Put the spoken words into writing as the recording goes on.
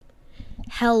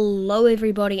Hello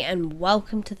everybody and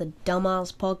welcome to the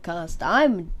Dumbass Podcast.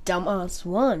 I'm Dumbass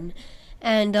 1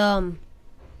 and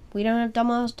we don't have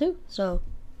Dumbass 2, so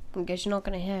I guess you're not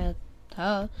gonna hear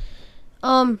her.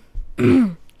 I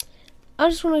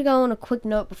just want to go on a quick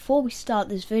note before we start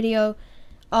this video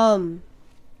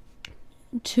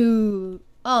to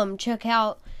check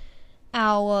out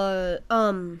our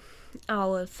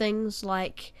things.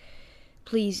 Like,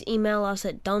 please email us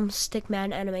at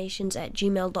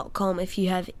dumbstickmananimations@gmail.com if you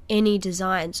have any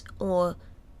designs or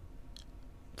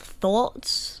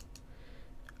thoughts.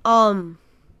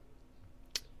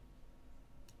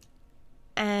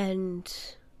 And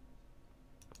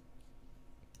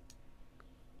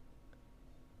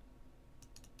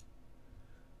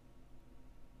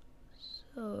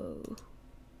so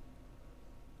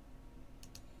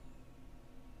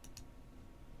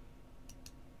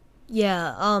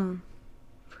yeah,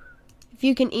 if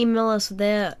you can email us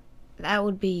there, that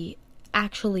would be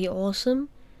actually awesome.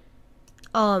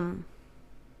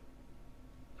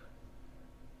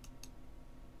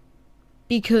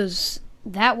 Because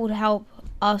that would help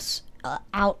us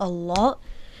out a lot.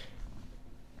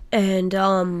 And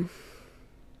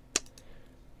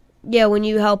yeah, when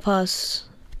you help us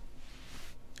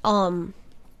do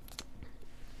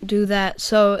that.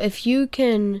 So if you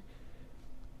can,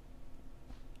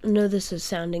 I know this is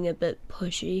sounding a bit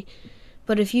pushy,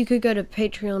 but if you could go to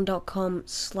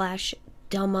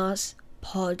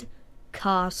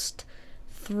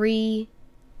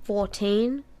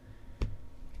patreon.com/dumbasspodcast314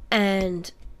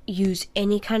 and use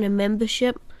any kind of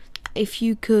membership. If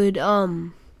you could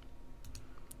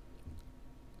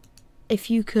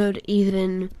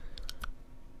even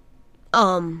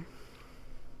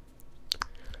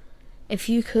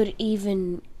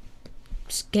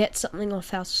get something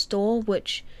off our store,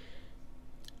 which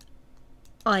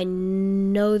I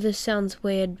know this sounds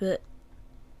weird, but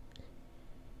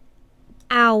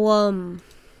our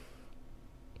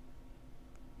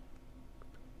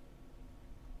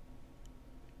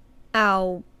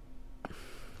how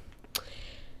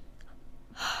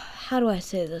do I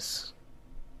say this?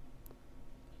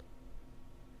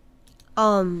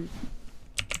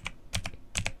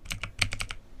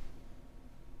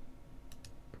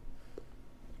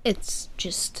 It's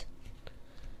just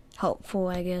helpful,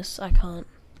 I guess. I can't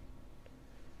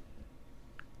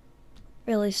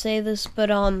really say this,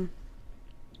 but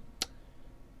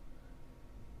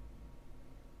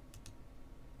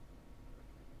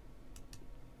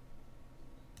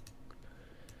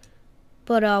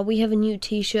we have a new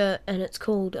t-shirt and it's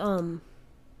called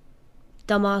Dumbass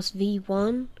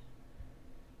V1.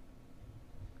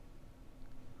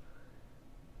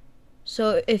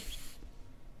 So it's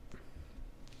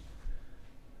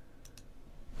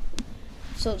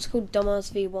called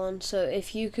Dumbass V1. So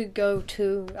if you could go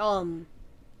to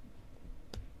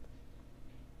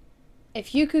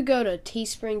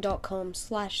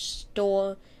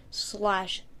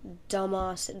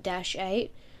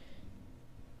teespring.com/store/dumbass-8,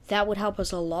 that would help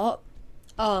us a lot.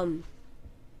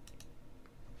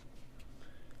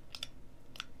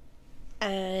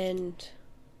 And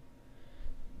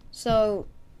so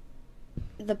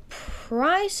the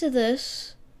price of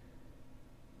this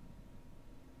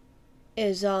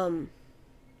is $45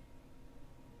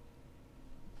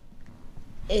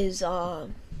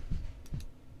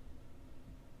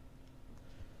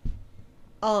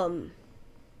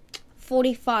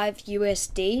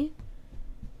 USD.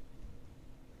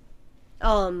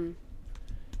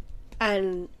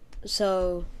 And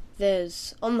so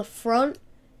there's, on the front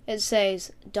it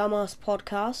says Dumbass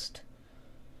Podcast.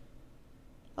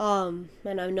 And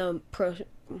I know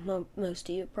most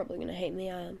of you are probably gonna hate me.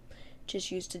 I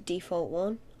just used a default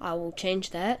one. I will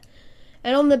change that.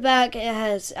 And on the back it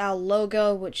has our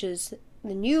logo, which is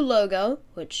the new logo,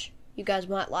 which you guys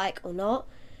might like or not.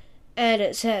 And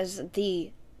it says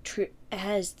it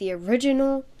has the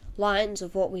original lines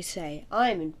of what we say.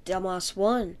 I'm Dumbass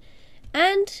 1.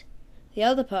 And the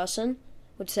other person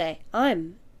would say,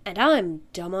 I'm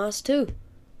Dumbass 2.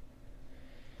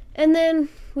 And then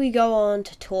we go on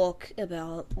to talk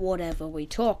about whatever we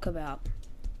talk about.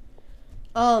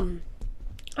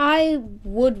 I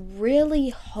would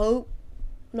really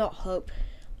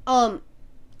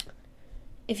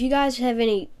if you guys have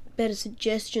any better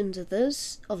suggestions of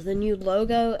the new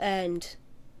logo, and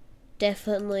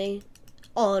definitely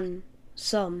on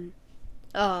some,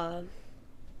 how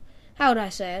would I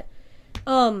say it?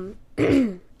 On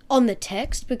the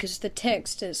text, because the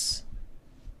text is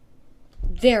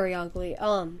very ugly.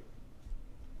 But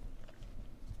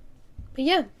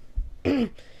yeah.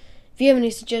 If you have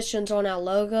any suggestions on our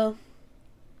logo,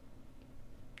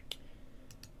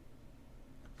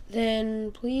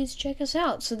 then please check us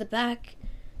out. So the back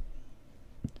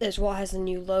is what has the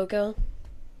new logo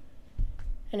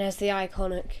and has the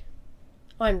iconic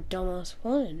I'm Dumbass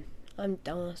 1, I'm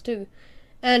Dumbass 2.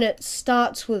 And it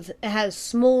starts with, it has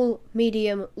small,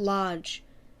 medium, large,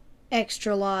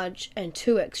 extra large, and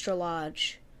 2 extra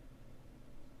large.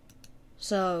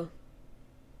 So,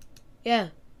 yeah.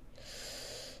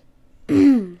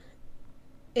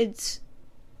 It's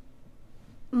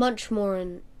much more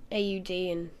in AUD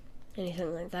and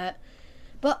anything like that.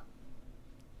 But,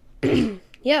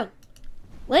 yeah.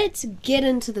 Let's get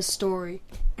into the story.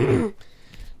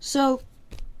 So,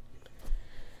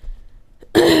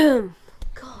 God,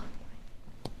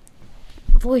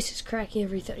 voice is cracking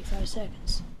every 35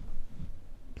 seconds.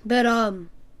 But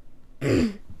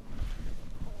but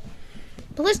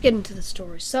let's get into the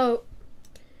story. So,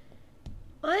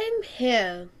 I'm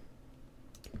here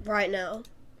right now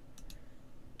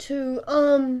to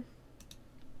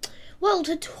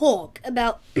to talk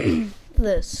about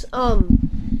this.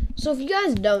 So if you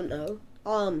guys don't know,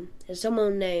 there's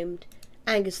someone named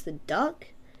Angus the Duck,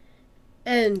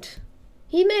 and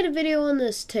he made a video on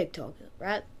this TikTok,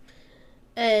 right?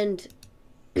 And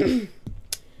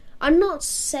I'm not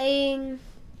saying.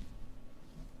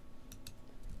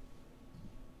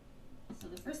 So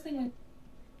the first thing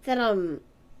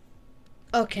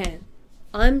okay.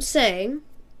 I'm saying.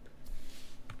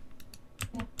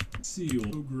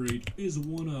 Seal great is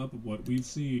one up of what we've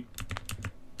seen.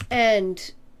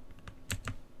 And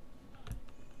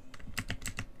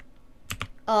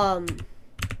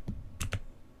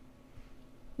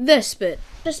this bit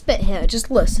here,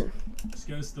 just listen.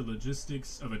 Discuss the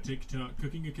logistics of a TikTok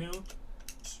cooking account.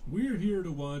 We're here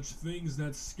to watch things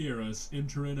that scare us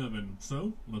enter an oven,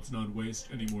 so let's not waste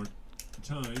any more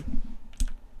time.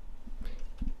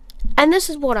 And this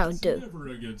is what I would do. It's never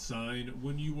a good sign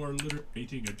when you are literally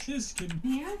eating a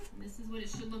Here, this is what it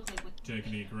should look like.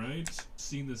 Technique, right?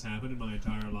 Seen this happen in my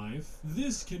entire life.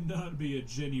 This cannot be a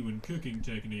genuine cooking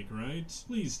technique, right?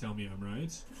 Please tell me I'm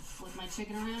right. Flip my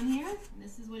chicken around here.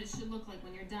 This is what it should look like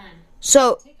when you're done.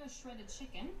 So Take a shredded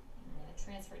chicken. I'm gonna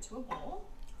transfer it to a bowl.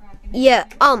 Yeah,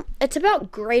 it's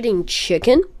about grating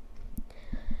chicken.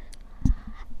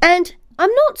 And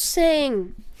I'm not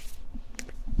saying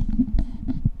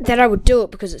that I would do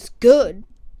it because it's good.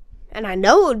 And I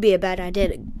know it would be a bad idea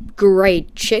to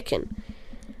grate chicken.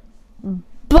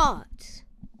 But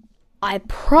I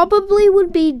probably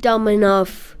would be dumb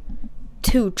enough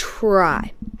to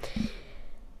try.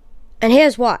 And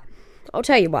here's why. I'll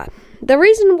tell you why. The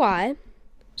reason why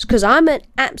is because I'm an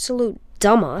absolute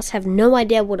dumbass, have no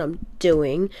idea what I'm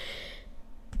doing.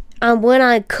 And when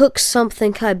I cook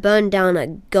something, I burn down a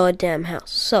goddamn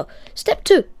house. So, step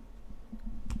 2.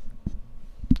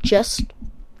 Just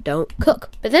don't cook.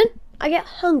 But then I get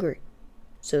hungry.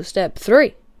 So step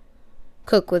 3.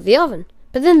 Cook with the oven.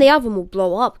 But then the oven will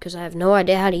blow up because I have no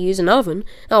idea how to use an oven.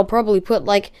 I'll probably put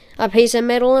like a piece of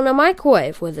metal in a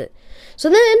microwave with it. So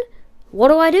then, what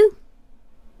do? You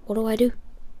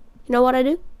know what I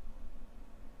do?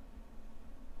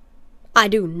 I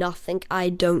do nothing. I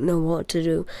don't know what to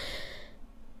do.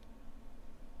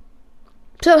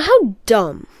 So how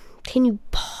dumb can you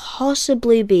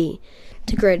possibly be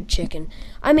to grate a chicken?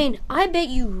 I mean, I bet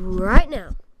you right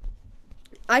now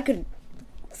I could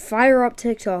fire up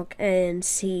TikTok and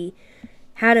see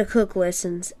how to cook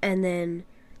lessons and then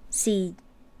see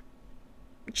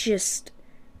just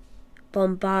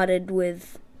bombarded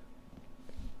with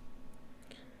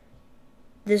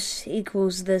this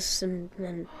equals this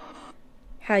and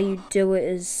how you do it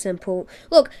is simple.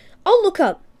 Look, I'll look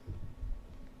up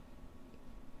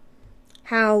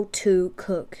how to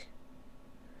cook.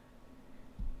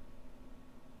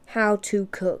 How to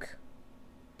cook.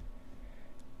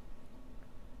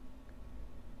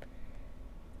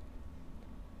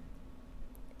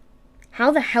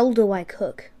 How the hell do I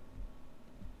cook?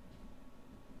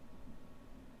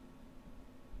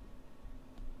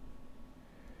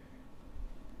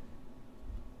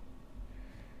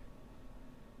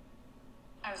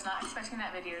 I was not expecting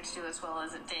that video to do as well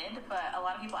as it did, but a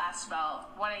lot of people asked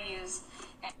about what I use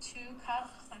at 2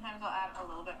 cups. Sometimes I'll add a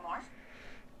little bit more.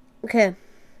 Okay.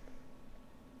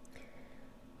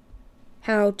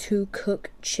 How to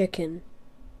cook chicken.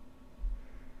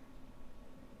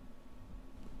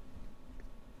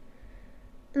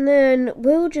 And then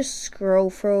we'll just scroll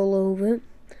for a little bit.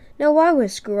 Now while we're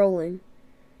scrolling,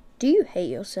 do you hate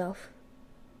yourself?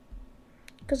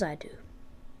 'Cause I do.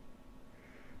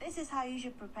 This is how you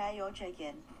should prepare your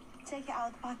chicken. Take it out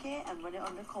of the packet and run it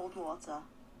under cold water.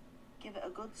 Give it a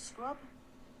good scrub.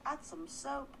 Add some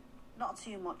soap. Not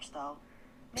too much though.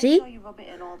 Make See? sure you rub it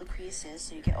in all the creases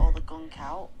so you get all the gunk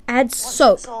out. Add Once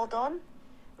soap. it's all done,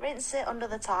 rinse it under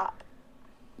the tap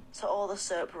so all the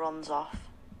soap runs off.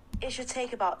 It should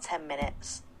take about 10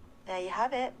 minutes. There you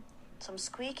have it. Some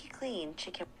squeaky clean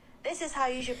chicken. This is how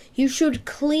you should... You should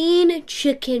clean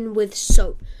chicken with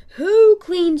soap. Who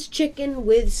cleans chicken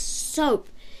with soap?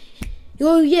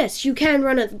 Oh yes, you can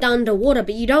run it under water,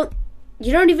 but you don't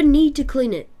even need to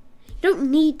clean it. You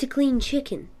don't need to clean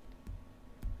chicken.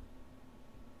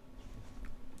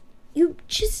 You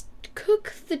just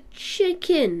cook the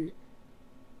chicken.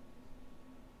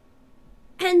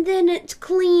 And then it's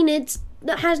clean. It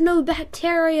has no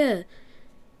bacteria.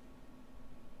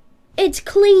 It's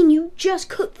clean. You just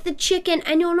cooked the chicken,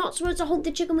 and you're not supposed to hold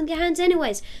the chicken with your hands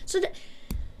anyways. So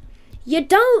you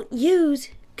don't use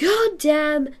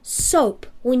goddamn soap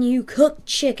when you cook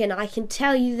chicken. I can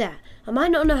tell you that. I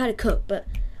might not know how to cook, but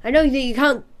I know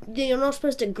that you're not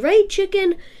supposed to grate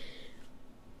chicken,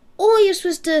 or you're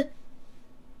supposed to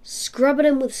scrub it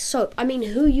in with soap. I mean,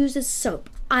 who uses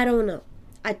soap? I don't know.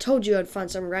 I told you I'd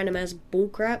find some random ass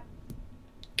bullcrap.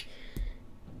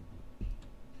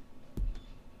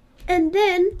 And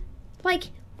then,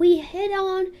 we hit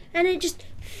on, and it just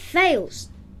fails.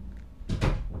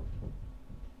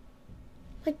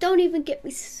 Don't even get me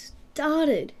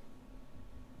started.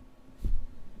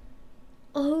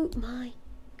 Oh my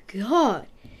god.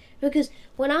 Because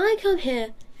when I come here,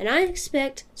 and I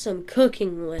expect some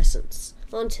cooking lessons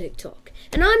on TikTok,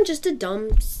 and I'm just a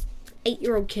dumb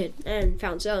 8-year-old kid and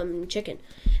found some chicken,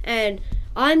 and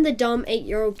I'm the dumb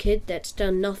 8-year-old kid that's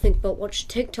done nothing but watch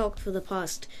TikTok for the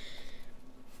past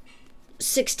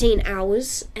 16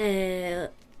 hours, and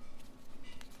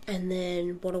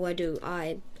then what do?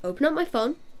 I open up my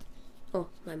phone, or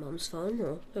my mom's phone,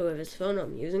 or whoever's phone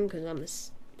I'm using, because I'm a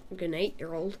good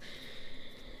 8-year-old,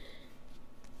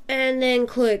 and then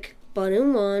click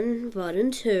button 1,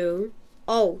 button 2,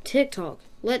 oh, TikTok.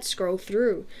 Let's scroll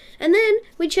through. And then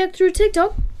we check through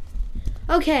TikTok.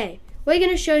 Okay, we're going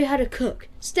to show you how to cook.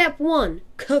 Step 1,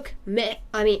 cook math.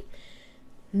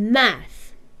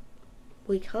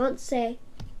 We can't say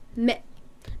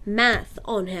math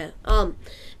on here.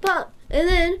 But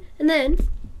and then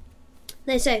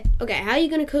they say, okay, how are you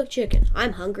going to cook chicken?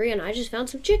 I'm hungry and I just found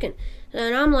some chicken.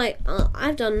 And I'm like,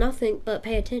 I've done nothing but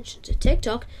pay attention to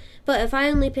TikTok. But if I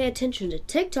only pay attention to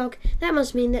TikTok, that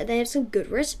must mean that they have some good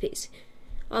recipes.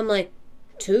 I'm like,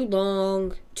 too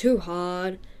long, too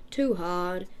hard, too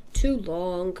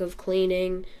long of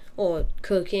cleaning or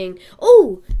cooking.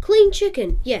 Oh, clean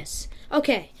chicken, yes.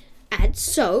 Okay, add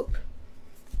soap.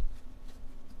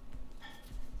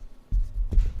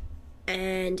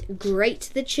 And grate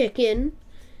the chicken.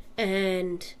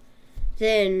 And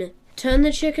then turn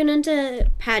the chicken into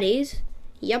patties.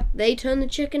 Yep, they turned the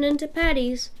chicken into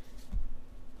patties.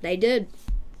 They did.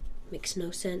 Makes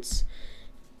no sense.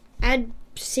 Add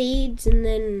seeds and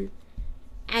then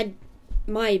add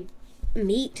my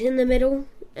meat in the middle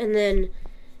and then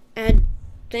add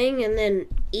thing and then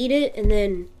eat it and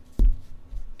then...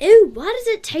 Ew, why does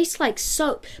it taste like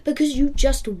soap? Because you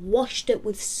just washed it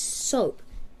with soap.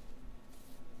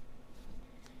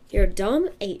 You're a dumb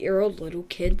 8-year-old little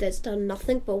kid that's done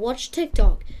nothing but watch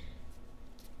TikTok.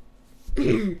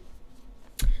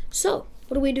 So,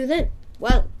 what do we do then?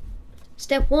 Well,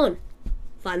 step 1,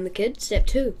 find the kid. Step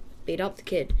 2, beat up the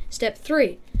kid. Step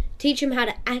 3, teach him how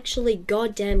to actually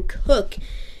goddamn cook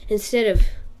instead of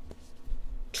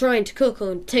trying to cook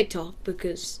on TikTok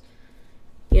because,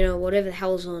 whatever the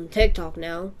hell's on TikTok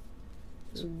now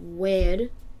is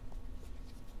weird.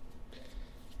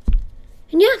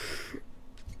 And yeah,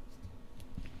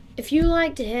 if you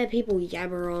like to hear people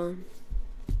yabber on,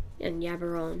 and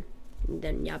then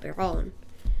yabber on,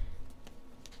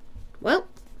 well,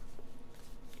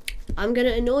 I'm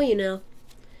gonna annoy you now.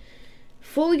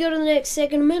 Before we go to the next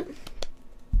segment,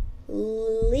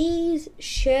 please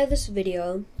share this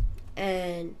video,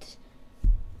 and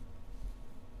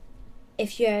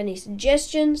if you have any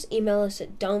suggestions, email us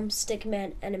at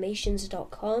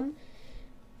dumbstickmananimations.com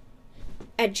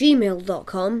at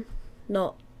gmail.com,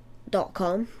 not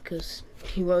 .com, because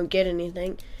you won't get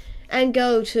anything, and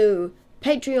go to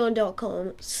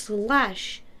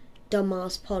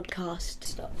patreon.com/dumbasspodcast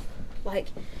stuff.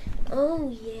 Oh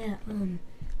yeah,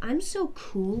 I'm so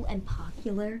cool and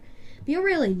popular, but you're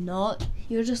really not.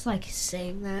 You're just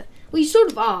saying that. Well, you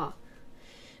sort of are,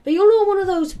 but you're not one of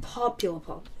those popular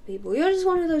people. You're just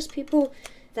one of those people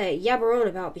that yabber on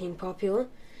about being popular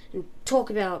and talk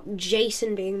about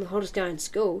Jason being the hottest guy in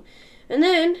school, and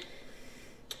then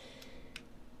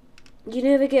you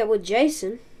never get with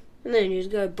Jason, and then you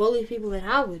just go bully people that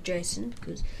are with Jason,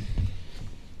 because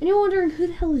And you're wondering, who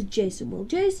the hell is Jason? Well,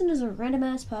 Jason is a random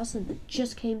ass person that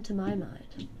just came to my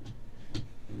mind.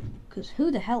 Because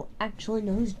who the hell actually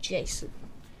knows Jason?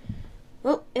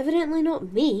 Well, evidently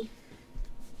not me.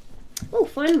 Oh,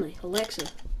 finally, Alexa.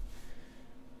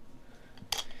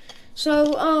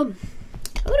 So, I'm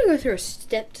gonna go through a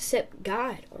step-to-step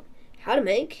guide on how to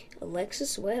make Alexa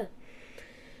swear.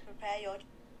 Prepare your...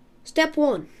 Step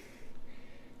 1.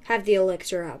 Have the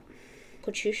Alexa app,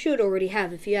 which you should already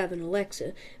have if you have an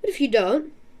Alexa. But if you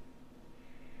don't,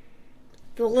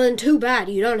 well then too bad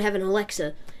you don't have an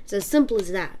Alexa. It's as simple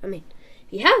as that. I mean,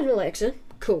 if you have an Alexa,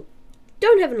 cool.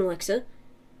 Don't have an Alexa,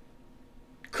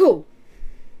 cool.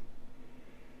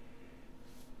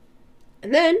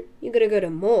 And then you're going to go to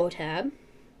More tab.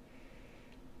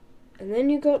 And then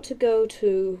you got to go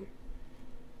to...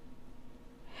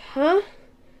 Huh?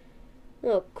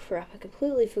 Oh crap, I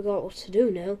completely forgot what to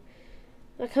do now.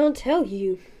 I can't tell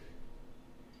you.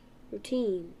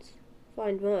 Routines.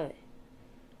 Find my.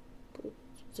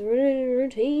 Is there any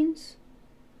routines?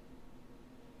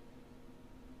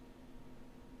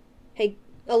 Hey,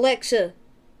 Alexa.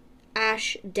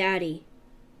 Ash Daddy.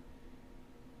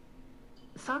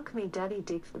 Fuck me, daddy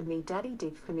dick for me, daddy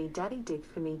dick for me, daddy dick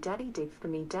for me, daddy dick for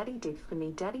me, daddy dick for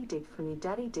me, daddy dick for me,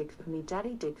 daddy dick for me,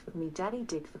 daddy dick for me, daddy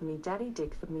dick for me, daddy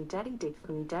dick for me, daddy dick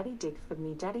for me, daddy dick for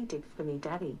me, daddy dick for me,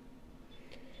 daddy.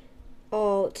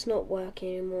 Oh, it's not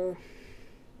working anymore.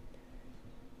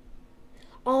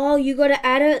 Oh, you gotta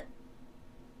add it.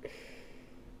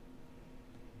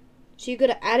 So you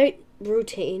gotta add it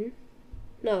routine.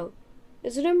 No.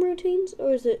 Is it in routines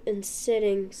or is it in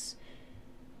settings?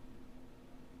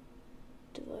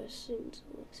 Device settings.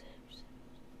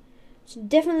 It's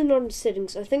definitely not in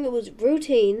settings. I think it was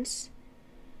routines.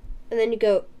 And then you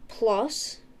go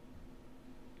plus.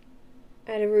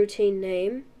 Add a routine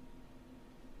name.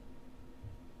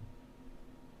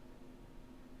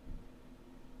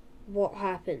 What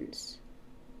happens?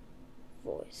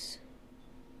 Voice.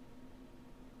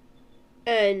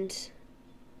 And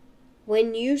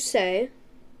when you say,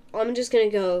 I'm just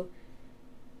going to go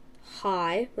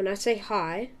hi. When I say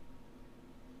hi,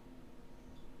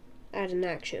 add an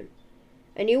action.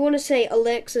 And you want to say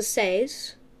Alexa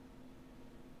says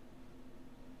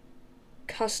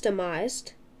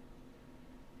customized.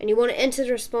 And you want to enter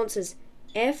the responses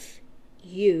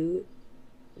FUVK.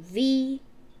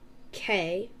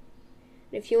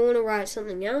 And if you want to write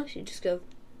something else, you just go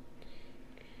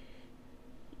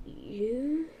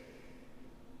U.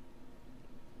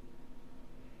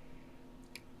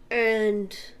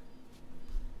 And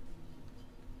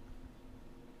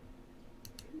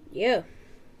yeah.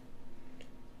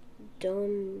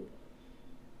 Dumb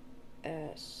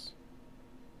ass.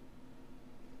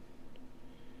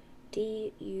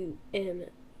 DUM.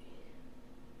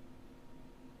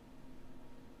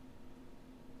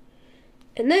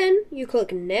 And then you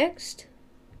click next,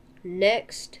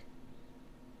 next,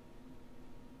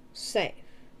 save.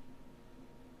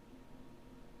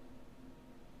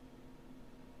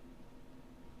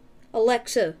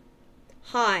 Alexa,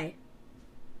 hi.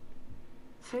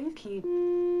 Fuck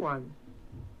you. 1.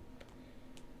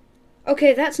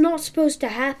 Okay, that's not supposed to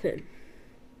happen.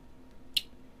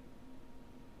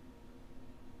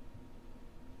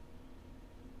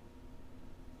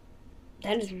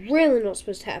 That is really not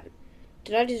supposed to happen.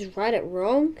 Did I just write it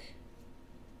wrong?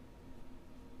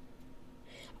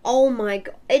 Oh my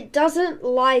god. It doesn't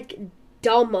like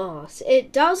dumbass.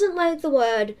 It doesn't like the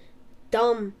word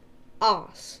dumb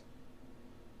ass.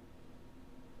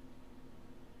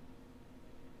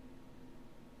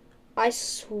 I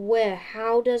swear,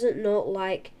 how does it not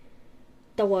like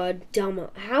the word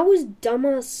dumbass? How is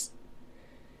dumbass...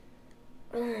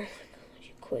 Oh my god,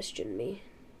 you question me.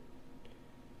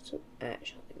 So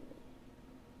actually...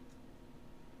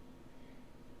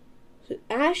 So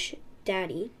Ash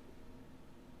Daddy,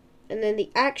 and then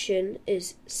the action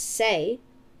is say,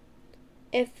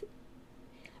 it's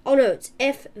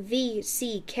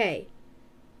FVCK.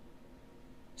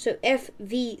 So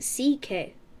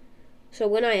FVCK. So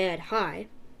when I add hi,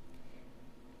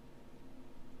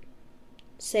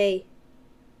 say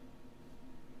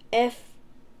instead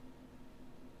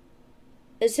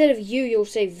of U, you'll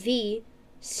say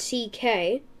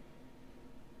VCK,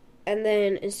 and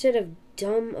then instead of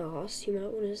dumb ass, you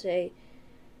might want to say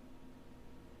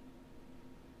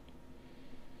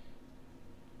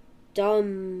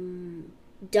dumb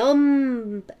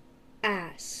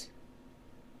ass.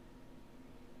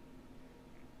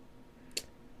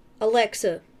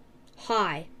 Alexa,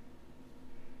 hi.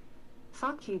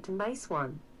 Fuck you to Mace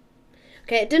 1.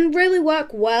 Okay, it didn't really work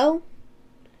well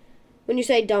when you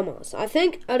say dumbass. I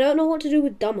don't know what to do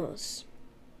with dumbass.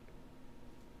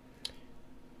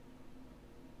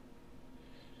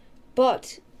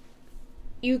 But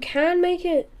you can make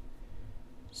it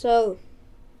so.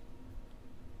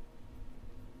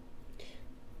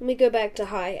 Let me go back to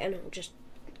hi and I'll just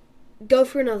go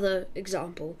for another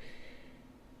example.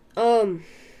 So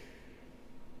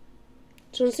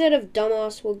instead of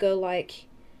dumbass, we'll go like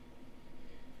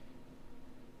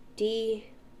DVCK.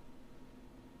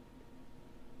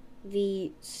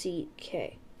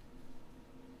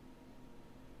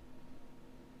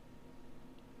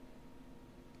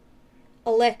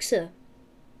 Alexa,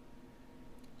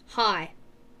 hi.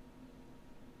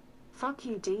 Fuck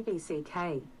you,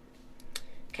 DVCK.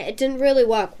 Okay, it didn't really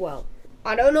work well.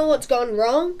 I don't know what's gone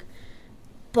wrong,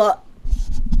 but,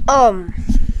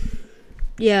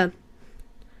 yeah.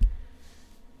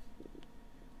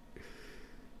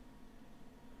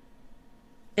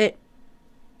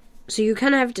 So you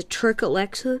kind of have to trick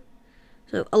Alexa.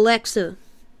 So, Alexa,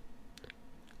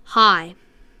 hi.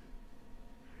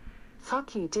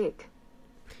 Fuck you, dick.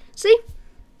 See?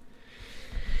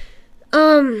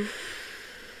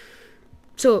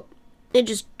 So, it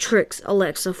just tricks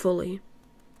Alexa fully.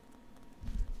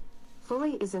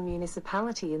 Fully is a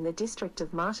municipality in the district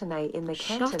of Martinez in the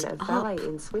Shut canton of up. Valais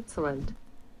in Switzerland.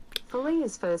 Fully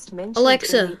is first mentioned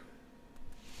Alexa,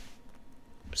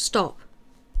 stop.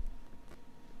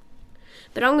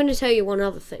 But I'm going to tell you one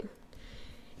other thing.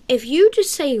 If you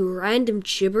just say random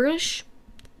gibberish,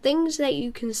 things that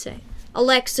you can say.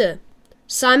 Alexa,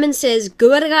 Simon says,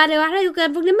 good night.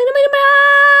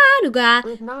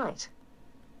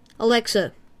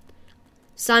 Alexa,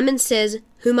 Simon says,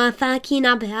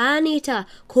 Humafakina Pianita,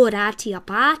 Koratia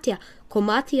Patia,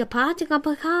 Komatia Patica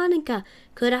Pacanica,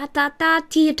 Kuratata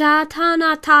Tita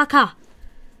Tana Taka.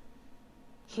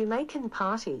 Humacan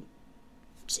party.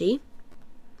 See?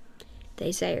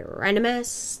 They say random ass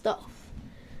stuff.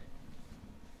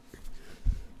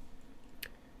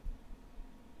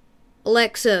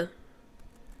 Alexa,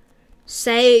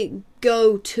 say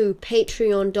go to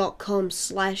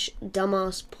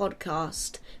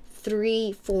patreon.com/dumbasspodcast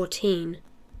 314.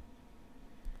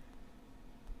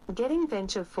 Getting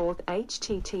venture forth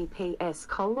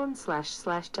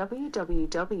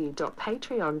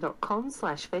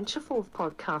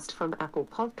https://www.patreon.com/ventureforthpodcast from Apple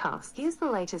Podcasts. Here's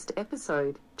the latest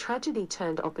episode, Tragedy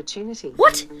Turned Opportunity.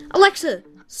 What? Alexa,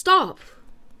 stop.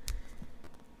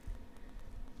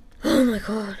 Oh my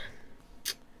god.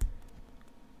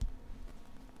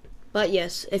 But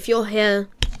yes, if you're here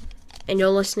and you're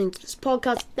listening to this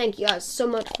podcast, thank you guys so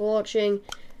much for watching.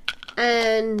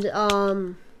 And,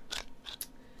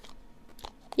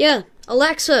 yeah,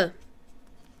 Alexa,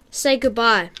 say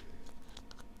goodbye.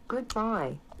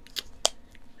 Goodbye.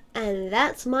 And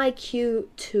that's my cue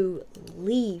to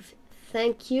leave.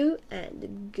 Thank you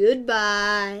and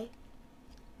goodbye.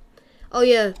 Oh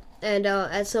yeah, and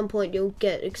at some point you'll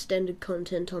get extended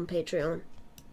content on Patreon.